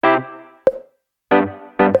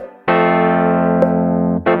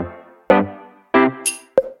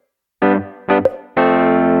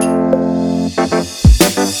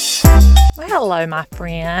Hello, my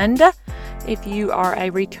friend. If you are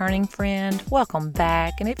a returning friend, welcome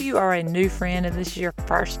back. And if you are a new friend and this is your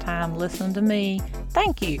first time listening to me,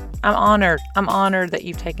 thank you. I'm honored. I'm honored that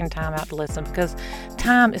you've taken time out to listen because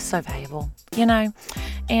time is so valuable, you know.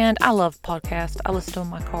 And I love podcasts. I listen to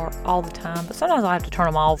them in my car all the time, but sometimes I have to turn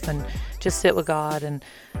them off and just sit with God and,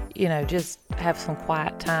 you know, just have some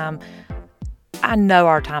quiet time. I know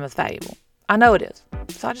our time is valuable. I know it is.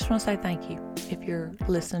 So I just want to say thank you if you're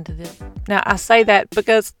listening to this. Now, I say that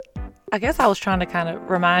because I guess I was trying to kind of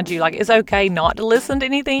remind you, like, it's okay not to listen to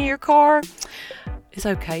anything in your car. It's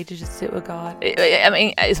okay to just sit with God. I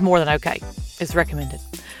mean, it's more than okay. It's recommended.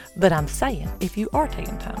 But I'm saying, if you are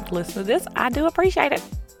taking time to listen to this, I do appreciate it.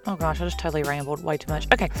 Oh gosh, I just totally rambled way too much.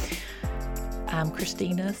 Okay. I'm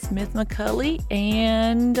Christina Smith McCulley,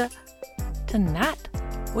 and tonight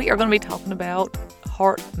we are going to be talking about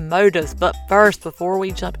heart motives. But first, before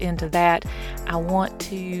we jump into that, I want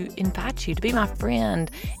to invite you to be my friend.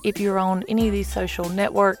 If you're on any of these social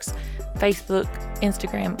networks, Facebook,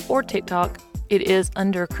 Instagram, or TikTok, it is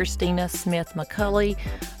under Christina Smith McCulley,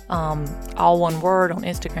 all one word on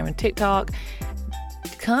Instagram and TikTok.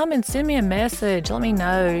 Come and send me a message. Let me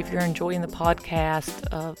know if you're enjoying the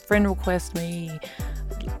podcast. Friend request me.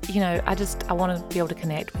 You know, I want to be able to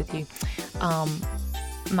connect with you.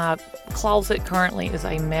 My closet currently is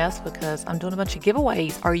a mess because I'm doing a bunch of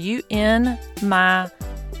giveaways. Are you in my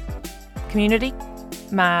community?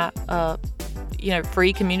 My,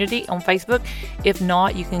 free community on Facebook? If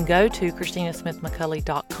not, you can go to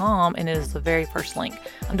ChristinaSmithMcCulley.com and it is the very first link.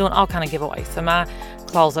 I'm doing all kind of giveaways. So my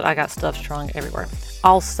closet, I got stuff strung everywhere.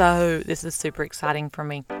 Also, this is super exciting for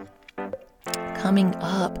me. Coming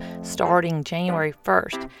up, starting January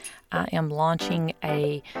 1st, I am launching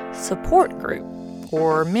a support group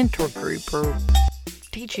or mentor group or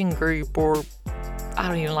teaching group, or I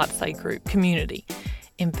don't even like to say group, community.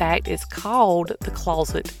 In fact, it's called the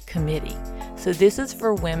Closet Committee. So this is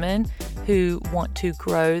for women who want to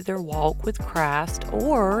grow their walk with Christ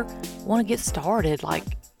or want to get started. Like,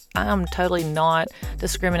 I'm totally not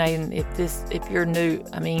discriminating if you're new.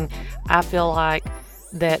 I mean, I feel like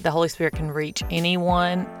that the Holy Spirit can reach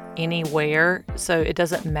anyone, anywhere. So it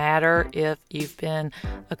doesn't matter if you've been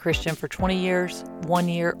a Christian for 20 years, 1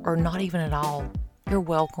 year, or not even at all. You're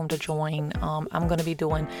welcome to join. I'm going to be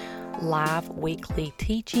doing live weekly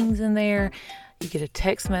teachings in there. You get a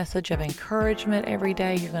text message of encouragement every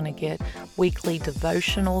day. You're going to get weekly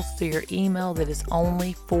devotionals through your email that is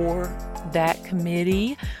only for that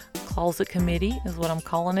committee. Closet Committee is what I'm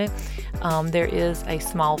calling it. There is a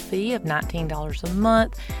small fee of $19 a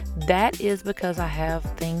month. That is because I have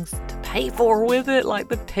things to pay for with it, like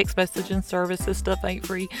the text messaging service. This stuff ain't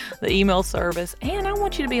free. The email service. And I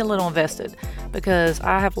want you to be a little invested because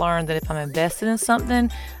I have learned that if I'm invested in something,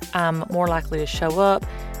 I'm more likely to show up,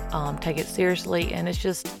 take it seriously, and it's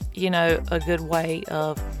just, a good way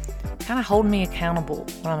of kind of holding me accountable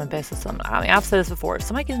when I'm invested in something. I mean, I've said this before. If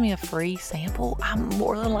somebody gives me a free sample, I'm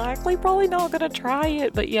more than likely probably not going to try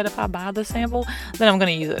it. But yet, if I buy the sample, then I'm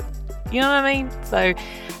going to use it. You know what I mean? So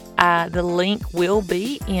the link will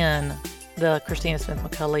be in the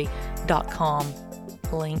ChristinaSmithMcCulley.com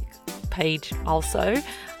link page also.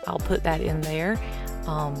 I'll put that in there.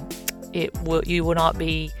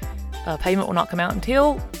 Payment will not come out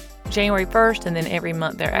until January 1st, and then every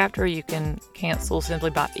month thereafter you can cancel simply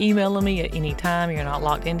by emailing me at any time. You're not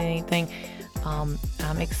locked into anything. I'm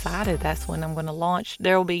excited. That's when I'm going to launch.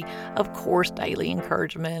 There will be, of course, daily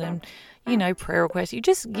encouragement and, prayer requests. You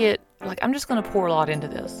just get, I'm just going to pour a lot into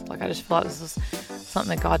this. I just feel like this is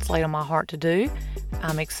something that God's laid on my heart to do.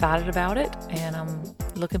 I'm excited about it, and I'm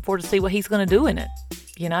looking forward to see what He's going to do in it.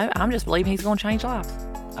 I'm just believing He's going to change lives.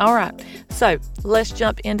 All right, so let's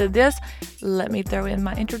jump into this. Let me throw in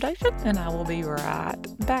my introduction, and I will be right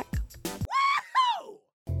back. Woo-hoo!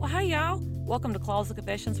 Well, hey, y'all. Welcome to Closet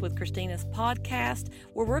Confessions with Christina's podcast,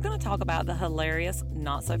 where we're going to talk about the hilarious,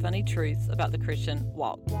 not-so-funny truths about the Christian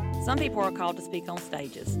walk. Some people are called to speak on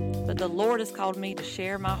stages, but the Lord has called me to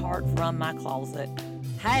share my heart from my closet.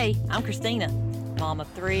 Hey, I'm Christina, mom of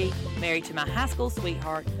 3, married to my high school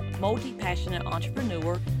sweetheart, multi-passionate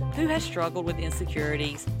entrepreneur who has struggled with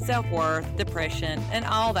insecurities, self-worth, depression, and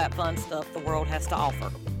all that fun stuff the world has to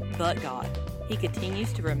offer. But God, He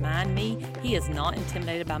continues to remind me He is not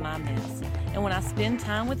intimidated by my mess. And when I spend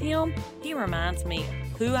time with Him, He reminds me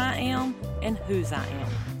who I am and whose I am.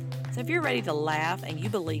 So if you're ready to laugh and you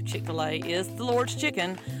believe Chick-fil-A is the Lord's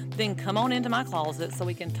chicken, then come on into my closet so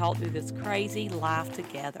we can talk through this crazy life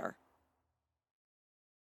together.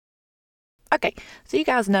 Okay, so you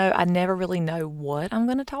guys know I never really know what I'm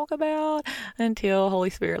going to talk about until Holy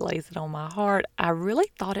Spirit lays it on my heart. I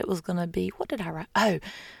really thought it was going to be, what did I write?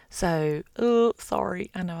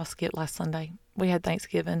 Sorry. I know I skipped last Sunday. We had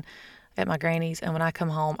Thanksgiving at my granny's, and when I come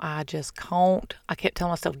home, I just can't. I kept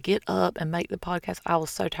telling myself, get up and make the podcast. I was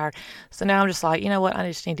so tired. So now I'm just like, you know what? I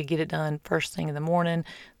just need to get it done first thing in the morning.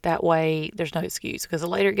 That way there's no excuse, because the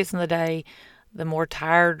later it gets in the day, the more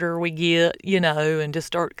tireder we get, and just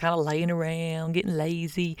start kind of laying around, getting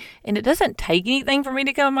lazy. And it doesn't take anything for me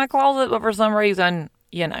to come in my closet, but for some reason,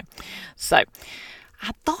 So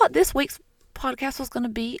I thought this week's podcast was going to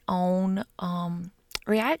be on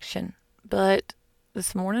reaction, but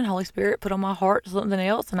this morning, Holy Spirit put on my heart something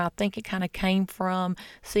else, and I think it kind of came from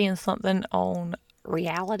seeing something on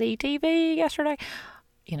reality TV yesterday.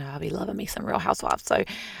 I be loving me some Real Housewives. So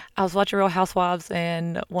I was watching Real Housewives,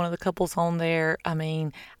 and one of the couples on there,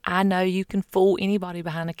 I know you can fool anybody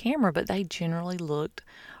behind the camera, but they generally looked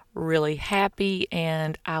really happy,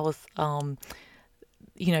 and I was,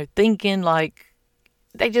 thinking like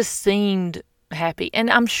they just seemed happy. And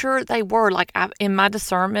I'm sure they were. Like, in my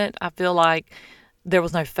discernment, I feel like there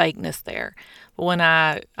was no fakeness there. But when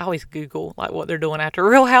I always Google like what they're doing after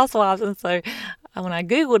Real Housewives, and so when I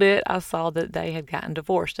Googled it, I saw that they had gotten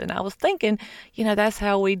divorced. And I was thinking, that's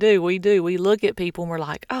how we do. We look at people and we're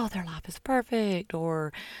like, oh, their life is perfect,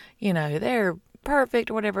 or, they're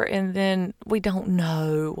perfect or whatever. And then we don't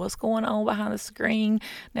know what's going on behind the screen.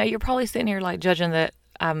 Now, you're probably sitting here like judging that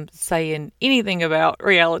I'm saying anything about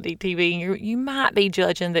reality TV. You might be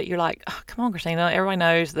judging that. You're like, oh, come on, Christina. Everybody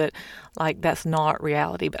knows that, like, that's not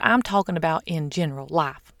reality. But I'm talking about in general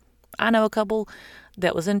life. I know a couple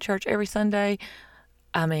that was in church every Sunday.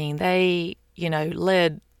 They,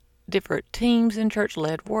 led different teams in church,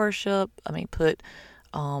 led worship. Put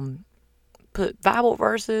Bible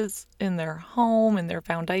verses in their home, in their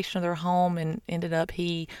foundation of their home, and ended up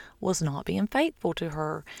he was not being faithful to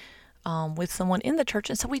her with someone in the church.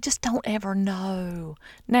 And so we just don't ever know.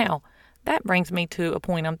 Now, that brings me to a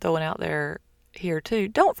point I'm throwing out there here too.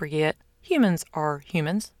 Don't forget, humans are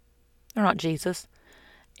humans. They're not Jesus.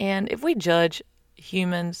 And if we judge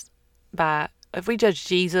Jesus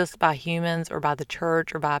by humans or by the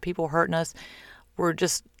church or by people hurting us, we're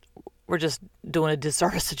just doing a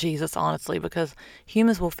disservice to Jesus, honestly, because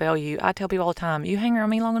humans will fail you. I tell people all the time, you hang around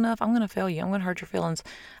me long enough, I'm going to fail you. I'm going to hurt your feelings.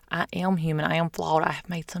 I am human. I am flawed. I have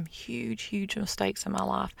made some huge, huge mistakes in my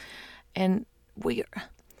life. And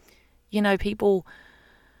people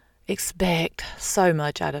expect so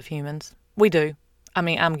much out of humans. We do.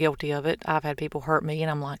 I'm guilty of it. I've had people hurt me, and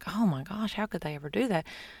I'm like, oh my gosh, how could they ever do that?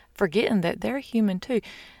 Forgetting that they're human too.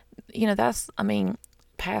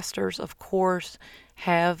 Pastors, of course,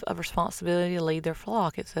 have a responsibility to lead their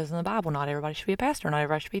flock. It says in the Bible, not everybody should be a pastor, not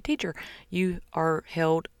everybody should be a teacher. You are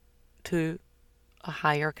held to a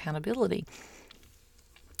higher accountability.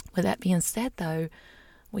 With that being said, though,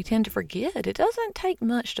 we tend to forget it doesn't take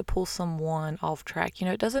much to pull someone off track.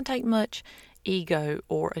 It doesn't take much ego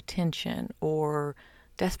or attention or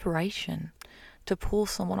desperation to pull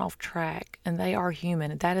someone off track, and they are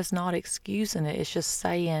human. That is not excusing it. It's just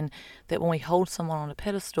saying that when we hold someone on a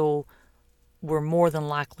pedestal, we're more than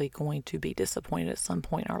likely going to be disappointed at some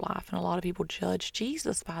point in our life. And a lot of people judge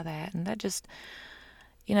Jesus by that, and that just,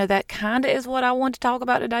 that kind of is what I want to talk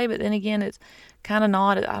about today. But then again, it's kind of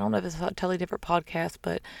not. I don't know if it's a totally different podcast,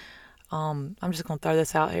 but I'm just going to throw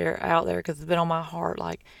this out there because it's been on my heart.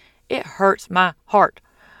 Like, it hurts my heart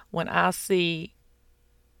when I see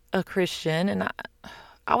a Christian, and I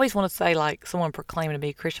always want to say like someone proclaiming to be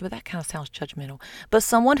a Christian, but that kind of sounds judgmental. But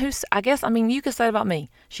someone who's, you could say about me,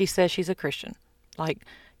 she says she's a Christian. Like,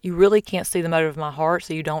 you really can't see the motive of my heart,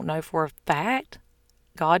 so you don't know for a fact.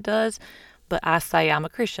 God does. But I say I'm a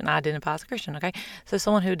Christian. I identify as a Christian, okay? So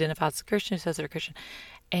someone who identifies as a Christian, who says they're a Christian,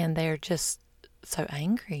 and they're just so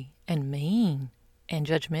angry and mean and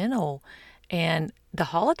judgmental. And the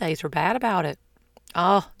holidays are bad about it.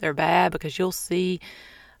 Oh, they're bad because you'll see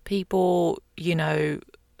people,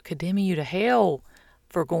 condemning you to hell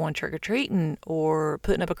for going trick-or-treating or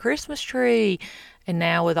putting up a Christmas tree. And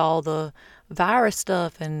now with all the virus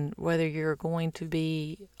stuff and whether you're going to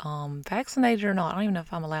be vaccinated or not, I don't even know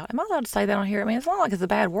if I'm allowed. Am I allowed to say that on here? It's not like it's a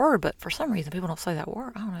bad word, but for some reason people don't say that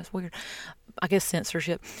word. I don't know. It's weird. I guess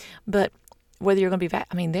censorship. But whether you're going to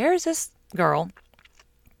be there's this girl.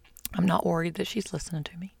 I'm not worried that she's listening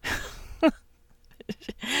to me.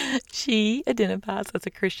 She identifies as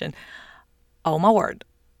a Christian. Oh my word.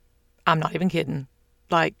 I'm not even kidding.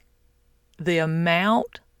 Like, the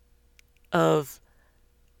amount of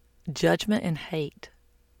judgment and hate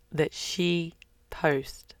that she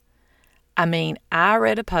posts. I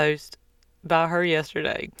read a post by her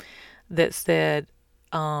yesterday that said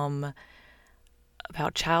about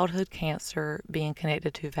childhood cancer being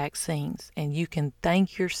connected to vaccines. And you can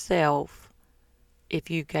thank yourself if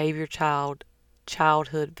you gave your child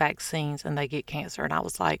childhood vaccines and they get cancer. And I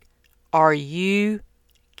was like, are you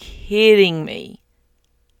kidding me?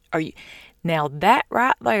 Are you? Now that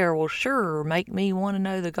right there will sure make me want to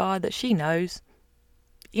know the God that she knows.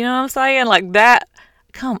 You know what I'm saying? Like that.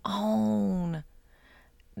 Come on.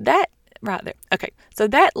 That right there. Okay, so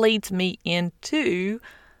that leads me into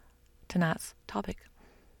tonight's topic.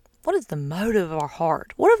 What is the motive of our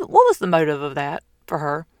heart? What was the motive of that for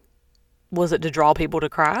her? Was it to draw people to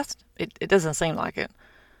Christ? It doesn't seem like it.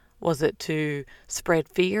 Was it to spread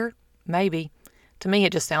fear? Maybe. To me,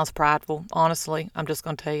 it just sounds prideful. Honestly, I'm just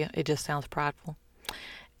going to tell you, it just sounds prideful.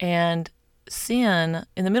 And sin,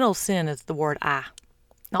 in the middle of sin is the word I.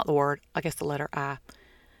 Not the word, I guess the letter I.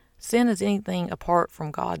 Sin is anything apart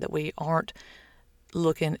from God that we aren't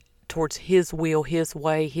looking towards His will, His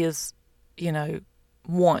way, His,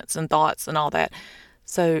 wants and thoughts and all that.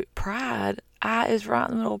 So pride, I is right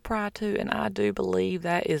in the middle of pride too. And I do believe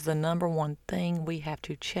that is the number one thing we have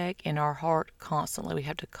to check in our heart constantly. We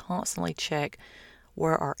have to constantly check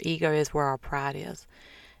where our ego is, where our pride is.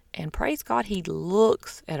 And praise God, He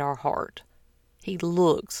looks at our heart. He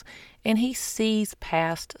looks and He sees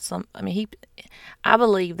past some. I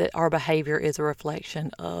believe that our behavior is a reflection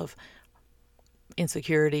of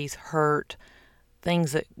insecurities, hurt,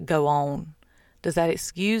 things that go on. Does that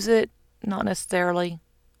excuse it? Not necessarily,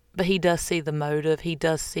 but He does see the motive. He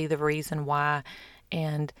does see the reason why,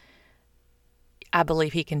 and I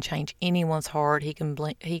believe He can change anyone's heart. He can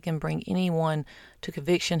bring anyone to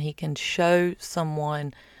conviction. He can show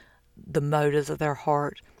someone the motives of their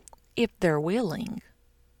heart if they're willing.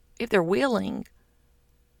 If they're willing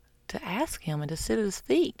to ask Him and to sit at His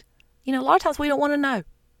feet. A lot of times we don't want to know.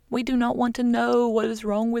 We do not want to know what is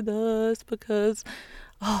wrong with us because,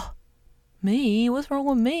 me, what's wrong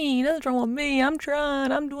with me? Nothing's wrong with me. I'm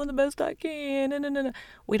trying. I'm doing the best I can. No.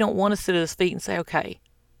 We don't want to sit at His feet and say, okay,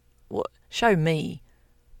 show me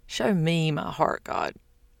my heart, God.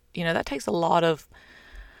 That takes a lot of,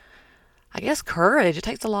 I guess, courage. It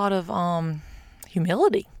takes a lot of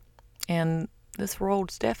humility. And this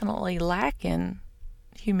world's definitely lacking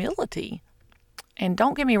humility. And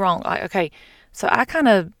don't get me wrong. So I kind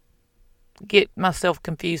of get myself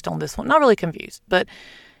confused on this one. Not really confused, but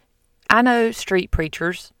I know street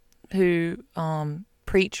preachers who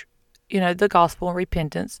preach, the gospel and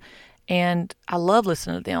repentance. And I love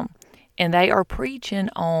listening to them. And they are preaching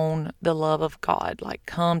on the love of God, like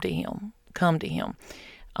come to Him.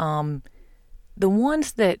 The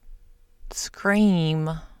ones that scream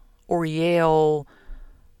or yell,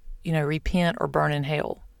 repent or burn in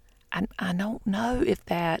hell. I don't know if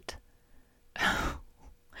that.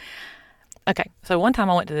 Okay, so one time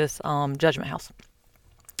I went to this judgment house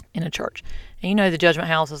in a church, and the judgment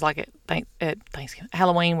house is like at Thanksgiving,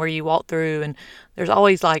 Halloween, where you walk through, and there's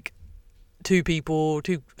always like two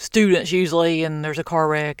students usually, and there's a car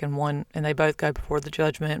wreck, and they both go before the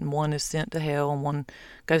judgment, and one is sent to hell, and one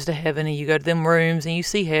goes to heaven, and you go to them rooms, and you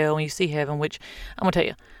see hell, and you see heaven, which I'm going to tell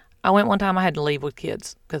you, I went one time, I had to leave with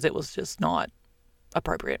kids, because it was just not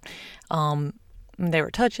appropriate. They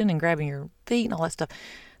were touching and grabbing your feet and all that stuff.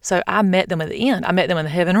 So I met them at the end. I met them in the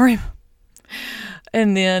heaven room.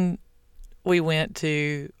 And then we went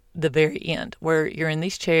to the very end where you're in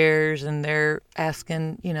these chairs and they're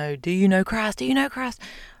asking, do you know Christ? Do you know Christ?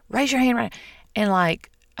 Raise your hand right. And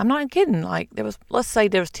I'm not kidding. Let's say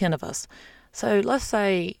there was 10 of us. So let's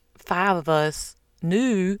say 5 of us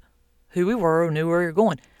knew who we were, knew where we were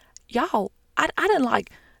going. Y'all, I didn't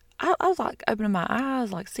I was opening my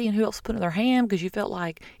eyes, seeing who else was putting their hand, because you felt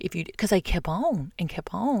like because they kept on and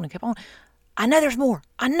kept on and kept on. I know there's more.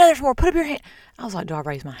 Put up your hand. I was like, do I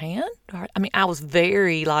raise my hand? I was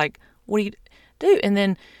very what do you do? And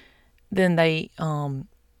then they,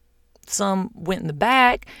 some went in the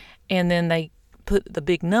back, and then they put the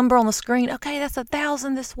big number on the screen. Okay, that's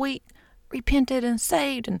 1,000 this week, repented and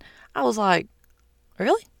saved. And I was like,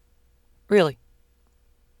 really?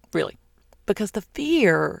 Because the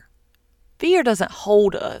fear doesn't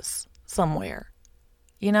hold us somewhere.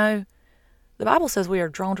 The Bible says we are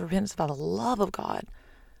drawn to repentance by the love of God,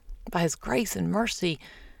 by His grace and mercy.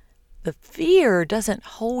 The fear doesn't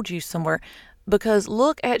hold you somewhere, because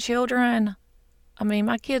look at children.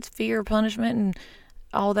 My kids fear punishment and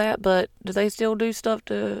all that, but do they still do stuff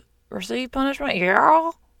to receive punishment?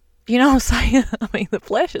 Yeah. You know what I'm saying? The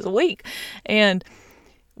flesh is weak. And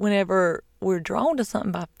whenever we're drawn to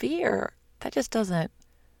something by fear, that just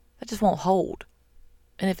won't hold.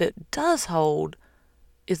 And if it does hold,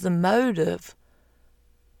 is the motive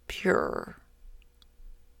pure?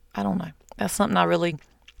 I don't know. That's something I really,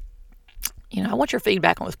 I want your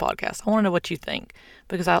feedback on this podcast. I want to know what you think,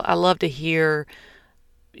 because I love to hear,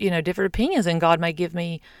 different opinions, and God may give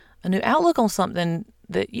me a new outlook on something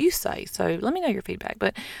that you say. So let me know your feedback.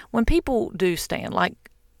 But when people do stand, like,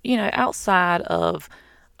 outside of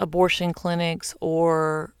abortion clinics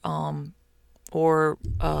or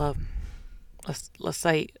let's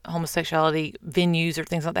say homosexuality venues or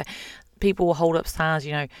things like that, people will hold up signs,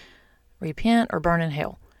 repent or burn in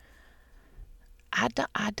hell. I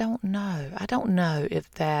don't know. I don't know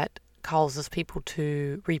if that causes people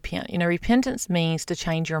to repent. Repentance means to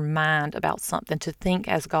change your mind about something, to think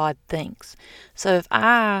as God thinks. So if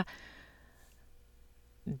I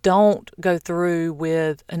don't go through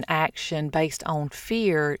with an action based on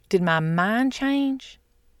fear, did my mind change?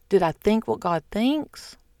 Did I think what God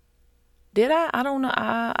thinks? Did I? I don't know.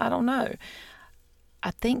 I don't know.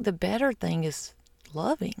 I think the better thing is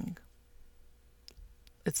loving.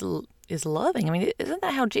 Is loving. I mean, isn't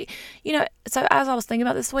that how so as I was thinking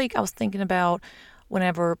about this week, I was thinking about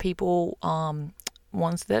whenever people,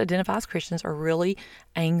 ones that identify as Christians, are really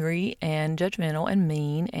angry and judgmental and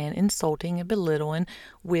mean and insulting and belittling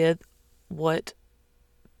with what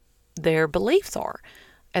their beliefs are,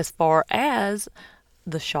 as far as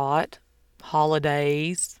the shot,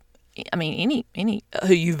 holidays, I mean, any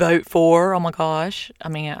who you vote for. Oh my gosh. I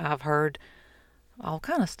mean, I've heard all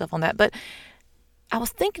kind of stuff on that, but I was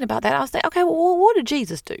thinking about that. I was thinking, okay, well, what did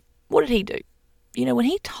Jesus do? What did he do? When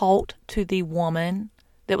he talked to the woman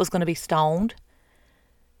that was going to be stoned,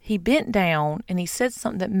 he bent down and he said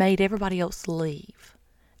something that made everybody else leave.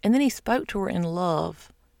 And then he spoke to her in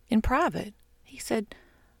love, in private. He said,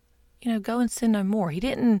 go and sin no more. He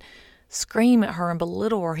didn't scream at her and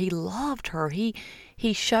belittle her. He loved her. He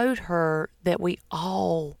showed her that we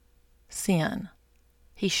all sin.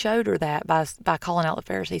 He showed her that by calling out the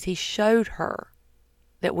Pharisees. He showed her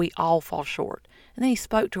that we all fall short. And then he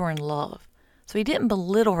spoke to her in love. So he didn't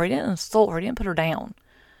belittle her. He didn't insult her. He didn't put her down.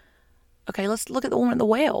 Okay, let's look at the woman at the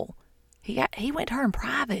well. He went to her in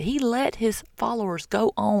private. He let his followers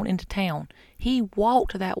go on into town. He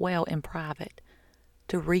walked to that well in private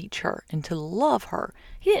to reach her and to love her.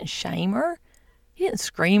 He didn't shame her. He didn't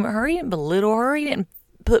scream at her. He didn't belittle her. He didn't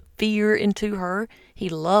put fear into her. He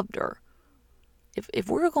loved her. If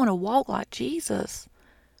we're going to walk like Jesus,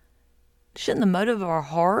 shouldn't the motive of our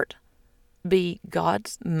heart be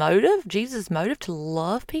God's motive, Jesus' motive, to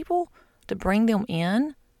love people, to bring them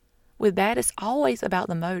in? With that, it's always about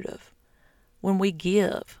the motive. When we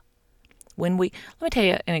give, let me tell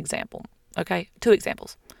you an example, okay? 2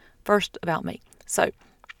 examples. First, about me. So,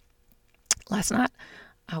 last night,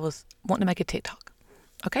 I was wanting to make a TikTok,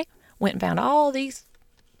 okay? Went and found all these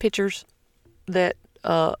pictures that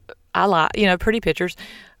I like, pretty pictures,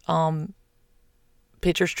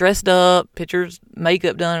 pictures dressed up, pictures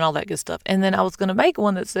makeup done, and all that good stuff. And then I was going to make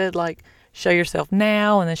one that said, like, show yourself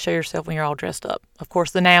now, and then show yourself when you're all dressed up. Of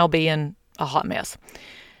course, the now being a hot mess.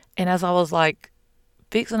 And as I was, like,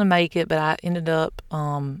 fixing to make it, but I ended up,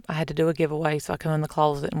 I had to do a giveaway, so I come in the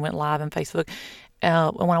closet and went live on Facebook.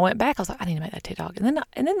 And when I went back, I was like, I need to make that TikTok. And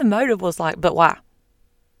then the motive was like, but why?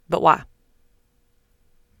 But why?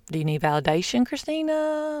 Do you need validation,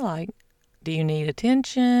 Christina? Like, do you need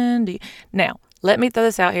attention? Now, let me throw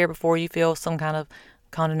this out here before you feel some kind of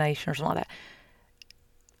condemnation or something like that.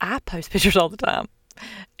 I post pictures all the time,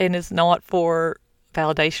 and it's not for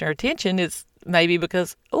validation or attention. It's maybe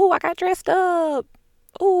because, I got dressed up.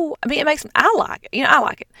 I mean, I like it. I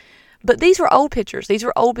like it. But these were old pictures. These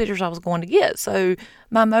were old pictures I was going to get. So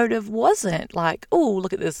my motive wasn't like,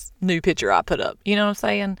 look at this new picture I put up. You know what I'm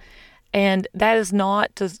saying? And that is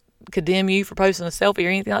not to condemn you for posting a selfie or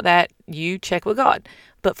anything like that. You check with God.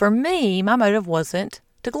 But for me, my motive wasn't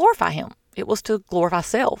to glorify him. It was to glorify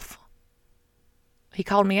self. He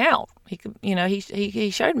called me out.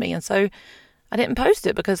 He showed me. And so I didn't post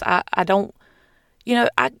it because I don't, if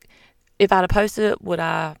I'd have posted it, would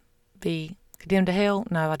I be condemned to hell?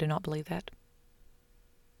 No, I do not believe that.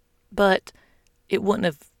 But it wouldn't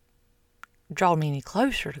have drawn me any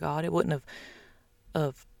closer to God. It wouldn't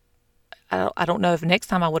have I don't know if next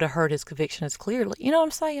time I would have heard his conviction as clearly. You know what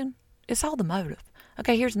I'm saying? It's all the motive.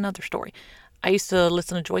 Okay, here's another story. I used to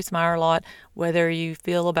listen to Joyce Meyer a lot, whether you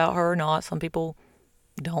feel about her or not. Some people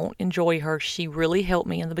don't enjoy her. She really helped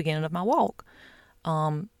me in the beginning of my walk.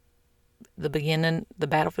 The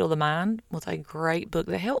Battlefield of the Mind was a great book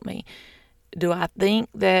that helped me. Do I think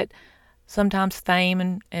that sometimes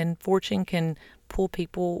fame and fortune can pull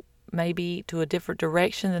people maybe to a different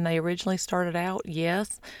direction than they originally started out?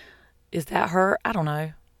 Yes. Is that her? I don't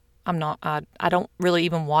know. I don't really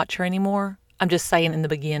even watch her anymore. I'm just saying in the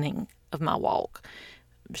beginning of my walk.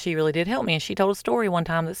 she really did help me. And she told a story one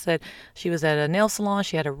time that said she was at a nail salon.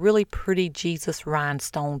 She had a really pretty Jesus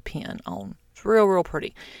rhinestone pin on. It's real, real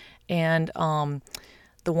pretty. And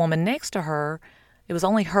the woman next to her, it was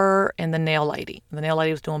only her and the nail lady. The nail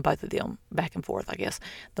lady was doing both of them back and forth, I guess.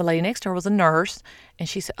 The lady next to her was a nurse, and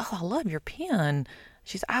she said, "Oh, I love your pen."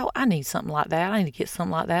 She said, "Oh, I need something like that. I need to get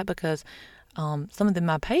something like that because some of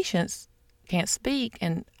my patients can't speak,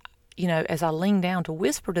 and as I lean down to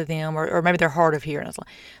whisper to them, or maybe they're hard of hearing, I was like,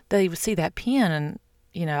 they would see that pen, and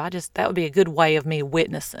that would be a good way of me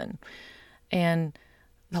witnessing." And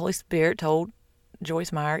the Holy Spirit told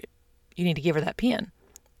Joyce Meyer, "You need to give her that pen."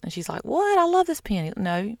 And she's like, "What? I love this pen."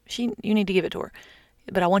 No, you need to give it to her.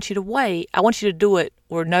 "But I want you to wait. I want you to do it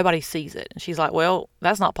where nobody sees it." And she's like, "Well,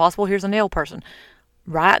 that's not possible. Here's a nail person."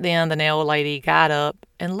 Right then, the nail lady got up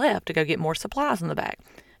and left to go get more supplies in the back.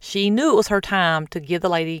 She knew it was her time to give the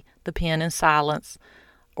lady the pen in silence,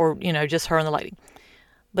 or, just her and the lady.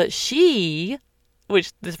 But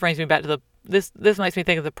which this brings me back to this makes me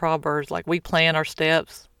think of the Proverbs, like we plan our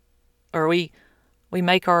steps, or we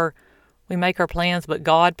make our plans, but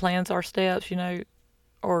God plans our steps,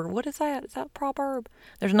 or what is that? Is that a proverb?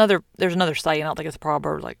 There's another saying, I don't think it's a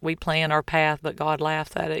proverb, like we plan our path, but God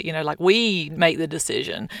laughs at it, like we make the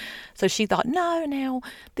decision. So she thought, no, now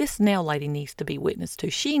this nail lady needs to be witnessed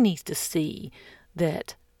to. She needs to see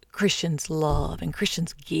that Christians love and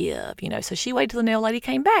Christians give, So she waited till the nail lady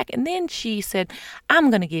came back, and then she said,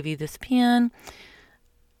 "I'm going to give you this pen.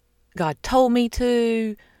 God told me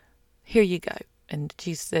to. Here you go." And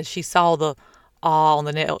she said she saw the awe on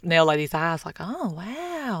the nail lady's eyes, like, "Oh,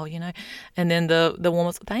 wow," And then the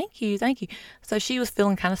woman said, "Thank you, thank you." So she was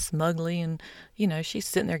feeling kind of smugly, and, she's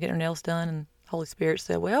sitting there getting her nails done, and Holy Spirit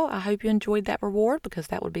said, "Well, I hope you enjoyed that reward, because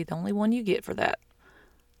that would be the only one you get for that."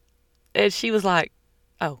 And she was like,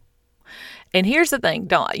 "Oh." And here's the thing,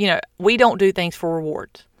 we don't do things for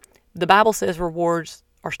rewards. The Bible says rewards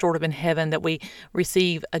are stored up in heaven, that we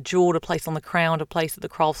receive a jewel to place on the crown, to place at the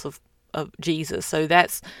cross of Jesus. So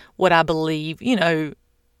that's what I believe,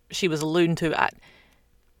 she was alluding to.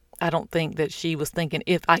 I don't think that she was thinking,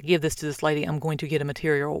 if I give this to this lady, I'm going to get a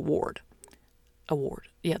material award.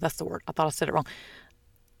 Yeah, that's the word. I thought I said it wrong.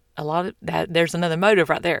 A lot of that, there's another motive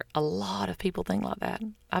right there. A lot of people think like that.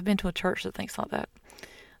 I've been to a church that thinks like that.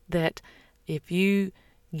 That if you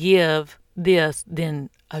give this, then,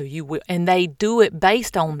 you will. And they do it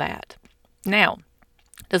based on that. Now,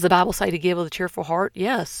 does the Bible say to give with a cheerful heart?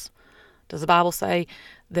 Yes. Does the Bible say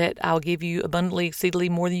that I'll give you abundantly, exceedingly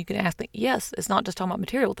more than you can ask? Yes. It's not just talking about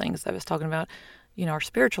material things. I was talking about, our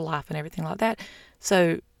spiritual life and everything like that.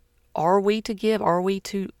 So are we to give? Are we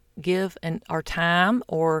to give our time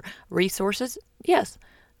or resources? Yes.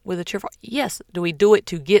 With a cheerful, yes. Do we do it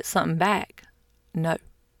to get something back? No.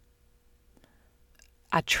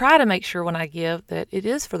 I try to make sure when I give that it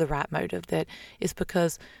is for the right motive, that it's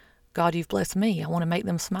because, God, you've blessed me. I want to make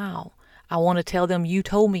them smile. I want to tell them you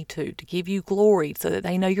told me to give you glory, so that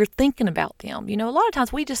they know you're thinking about them. A lot of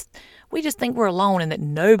times we just think we're alone and that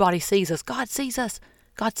nobody sees us. God sees us.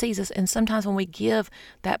 God sees us. And sometimes when we give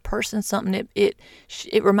that person something,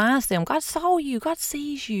 it reminds them, God saw you. God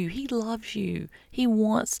sees you. He loves you. He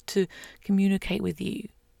wants to communicate with you.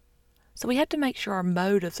 So we have to make sure our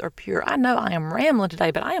motives are pure. I know I am rambling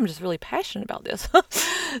today, but I am just really passionate about this.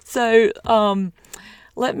 So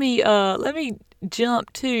let me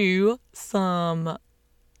jump to some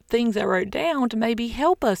things I wrote down to maybe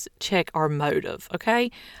help us check our motive.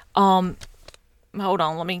 Okay. Hold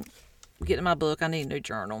on. Let me get in my book. I need a new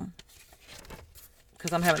journal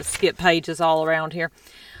because I'm having to skip pages all around here.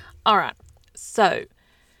 All right. So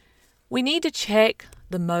we need to check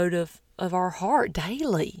the motive of our heart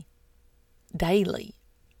daily.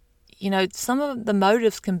 Some of the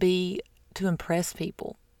motives can be to impress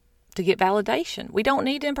people, to get validation. We don't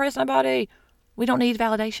need to impress nobody. We don't need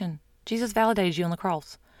validation. Jesus validated you on the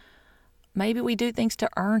cross. Maybe we do things to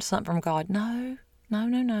earn something from God. No.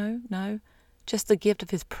 Just the gift of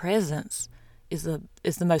His presence is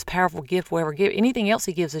the most powerful gift we'll ever give. Anything else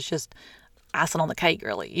He gives is just icing on the cake,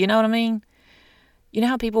 really. You know what I mean? You know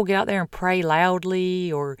how people get out there and pray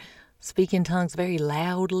loudly or speak in tongues very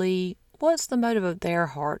loudly? What's the motive of their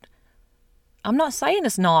heart? I'm not saying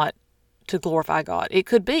it's not to glorify God. It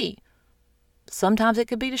could be. Sometimes it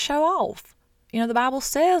could be to show off. The Bible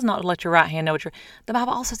says not to let your right hand know what you're. The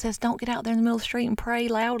Bible also says don't get out there in the middle of the street and pray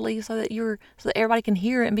loudly so that everybody can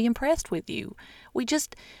hear it and be impressed with you. We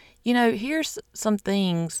just, here's some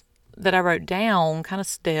things that I wrote down, kind of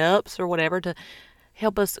steps or whatever to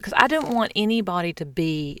help us, because I don't want anybody to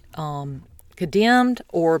be condemned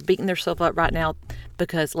or beating themselves up right now,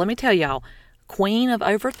 because let me tell y'all, queen of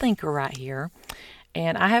overthinker right here,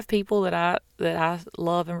 And I have people that I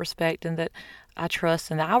love and respect and that I trust,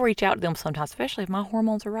 and I'll reach out to them sometimes, especially if my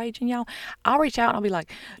hormones are raging, y'all. I'll reach out and I'll be like,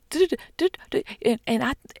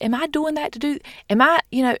 and am I doing that to do? Am I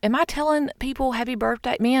telling people happy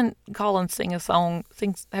birthday? Me and Colin sings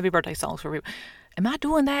happy birthday songs for people. Am I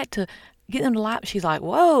doing that to get them to like? She's like,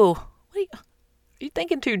 whoa, you're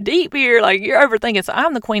thinking too deep here. Like, you're overthinking. So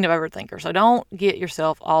I'm the queen of overthinker. So don't get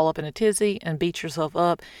yourself all up in a tizzy and beat yourself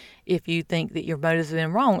up if you think that your motives have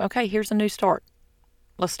been wrong. Okay, here's a new start.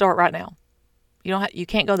 Let's start right now. You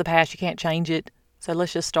can't go to the past. You can't change it. So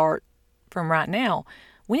let's just start from right now.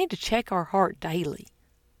 We need to check our heart daily.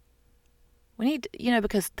 We need to,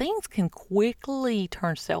 because things can quickly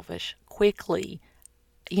turn selfish. Quickly.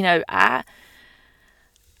 I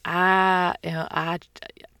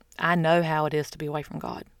know how it is to be away from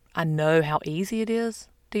God. I know how easy it is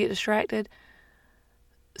to get distracted.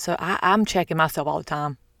 So I'm checking myself all the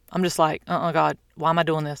time. I'm just like, God, why am I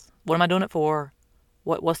doing this? What am I doing it for?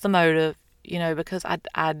 What's the motive? Because I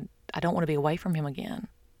don't want to be away from him again.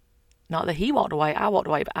 Not that he walked away, I walked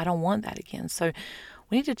away, but I don't want that again. So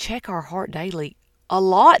we need to check our heart daily a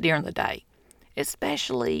lot during the day,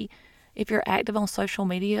 especially if you're active on social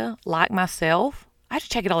media like myself. I have to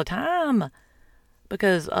check it all the time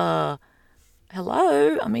because, hello,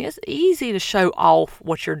 I mean, it's easy to show off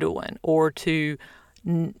what you're doing or to,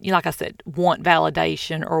 like I said, want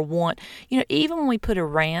validation or want, even when we put a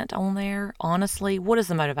rant on there, honestly, what is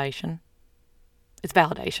the motivation? It's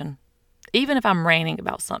validation. Even if I'm ranting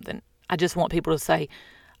about something, I just want people to say,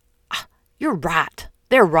 you're right.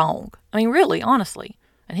 They're wrong. I mean, really, honestly.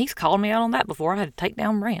 And he's called me out on that before. I had to take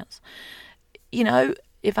down rants.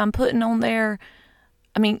 If I'm putting on there,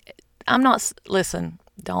 I mean, I'm not, listen,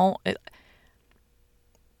 don't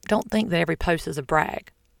think that every post is a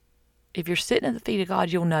brag. If you're sitting at the feet of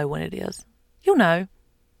God, you'll know when it is. You'll know.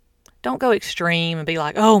 Don't go extreme and be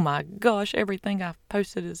like, oh my gosh, everything I've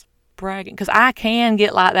posted is bragging. Because I can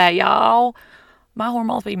get like that, y'all. My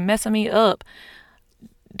hormones be messing me up.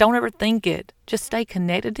 Don't ever think it. Just stay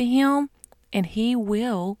connected to him and he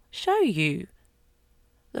will show you.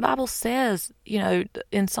 The Bible says,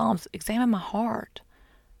 in Psalms, examine my heart.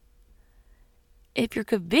 If you're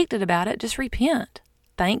convicted about it, just repent.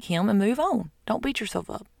 Thank him and move on. Don't beat yourself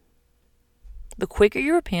up. The quicker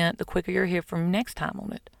you repent, the quicker you'll hear from him next time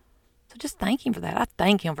on it. So just thank him for that. I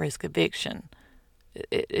thank him for his conviction.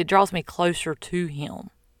 It draws me closer to him.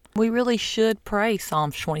 We really should pray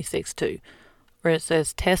Psalms 26:2, where it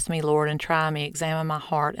says, test me, Lord, and try me, examine my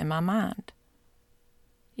heart and my mind.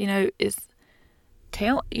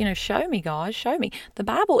 Show me, God, show me. The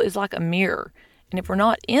Bible is like a mirror. And if we're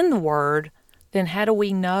not in the Word, then how do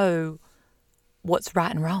we know what's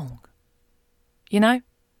right and wrong?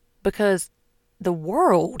 Because the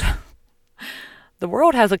world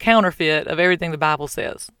has a counterfeit of everything the Bible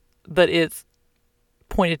says, but it's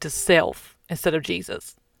pointed to self instead of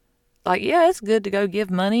Jesus. Like, yeah, it's good to go give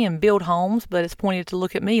money and build homes, but it's pointed to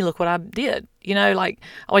look at me, look what I did. I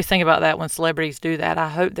always think about that when celebrities do that. I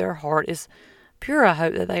hope their heart is pure. I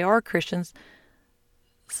hope that they are Christians.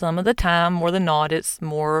 Some of the time, more than not, it's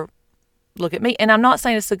more look at me. And I'm not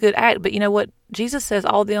saying it's a good act, but you know what? Jesus says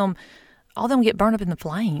all them get burned up in the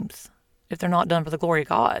flames if they're not done for the glory of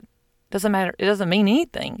God. Doesn't matter. It doesn't mean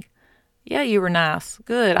anything. Yeah, you were nice.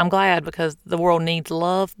 Good. I'm glad because the world needs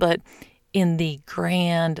love, but in the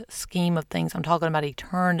grand scheme of things, I'm talking about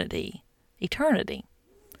eternity. Eternity.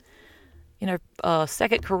 1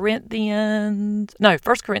 Corinthians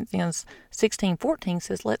 16:14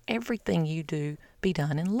 says, let everything you do be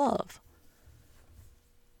done in love.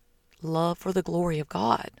 Love for the glory of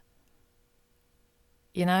God.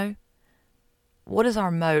 What is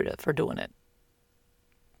our motive for doing it?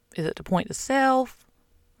 Is it to point to self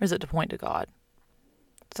or is it to point to God?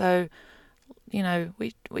 So,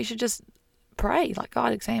 we should just pray, like,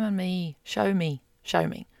 God, examine me, show me.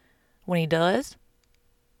 When he does,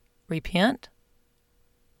 repent,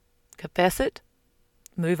 confess it,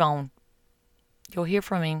 move on. You'll hear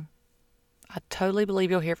from him. I totally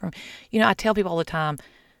believe you'll hear from him. I tell people all the time,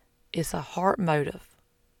 it's a heart motive.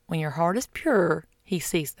 When your heart is pure, he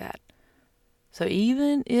sees that. So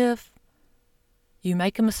even if you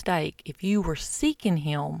make a mistake, if you were seeking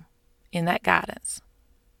him in that guidance,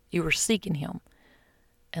 you were seeking him.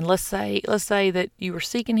 And let's say that you were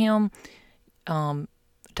seeking him to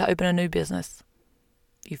open a new business.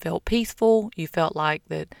 You felt peaceful. You felt like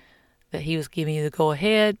that he was giving you the go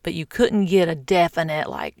ahead, but you couldn't get a definite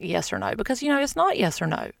like yes or no because it's not yes or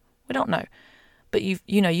no. We don't know. But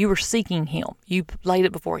you were seeking him. You laid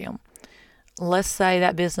it before him. Let's say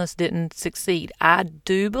that business didn't succeed. I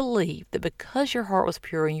do believe that because your heart was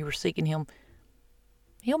pure and you were seeking him,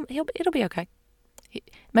 it'll be okay.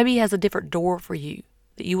 Maybe He has a different door for you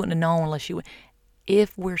that you wouldn't have known unless you went.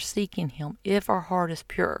 If we're seeking Him, if our heart is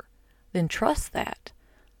pure, then trust that.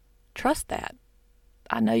 Trust that.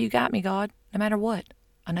 I know you got me, God, no matter what.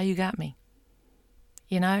 I know you got me.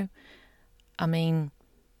 You know, I mean,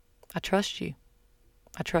 I trust you.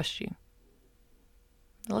 I trust you.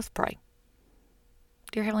 Let's pray.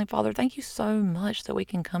 Dear Heavenly Father, thank you so much that we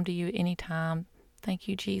can come to you at any time. Thank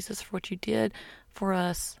you, Jesus, for what you did for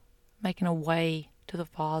us, making a way to the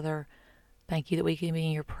Father. Thank you that we can be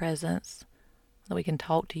in your presence, that we can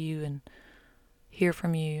talk to you and hear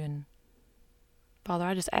from you. And Father,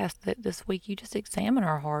 I just ask that this week you just examine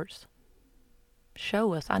our hearts.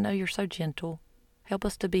 Show us. I know you're so gentle. Help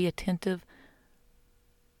us to be attentive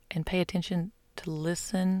and pay attention to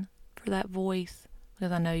listen for that voice,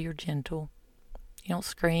 because I know you're gentle. You don't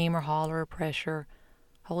scream or holler or pressure.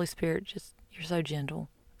 Holy Spirit, you're so gentle.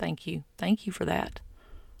 Thank you. Thank you for that.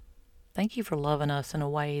 Thank you for loving us in a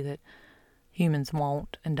way that humans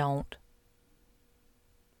won't and don't.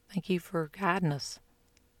 Thank you for guiding us,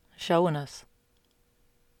 showing us.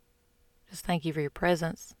 Just thank you for your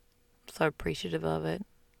presence. I'm so appreciative of it.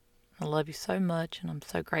 I love you so much, and I'm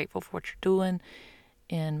so grateful for what you're doing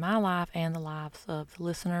in my life and the lives of the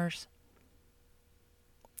listeners.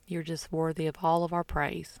 You're just worthy of all of our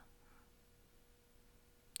praise.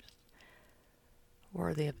 Just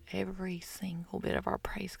worthy of every single bit of our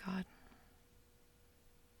praise, God.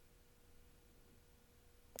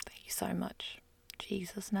 Thank you so much. In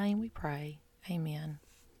Jesus' name we pray. Amen.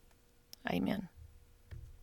 Amen.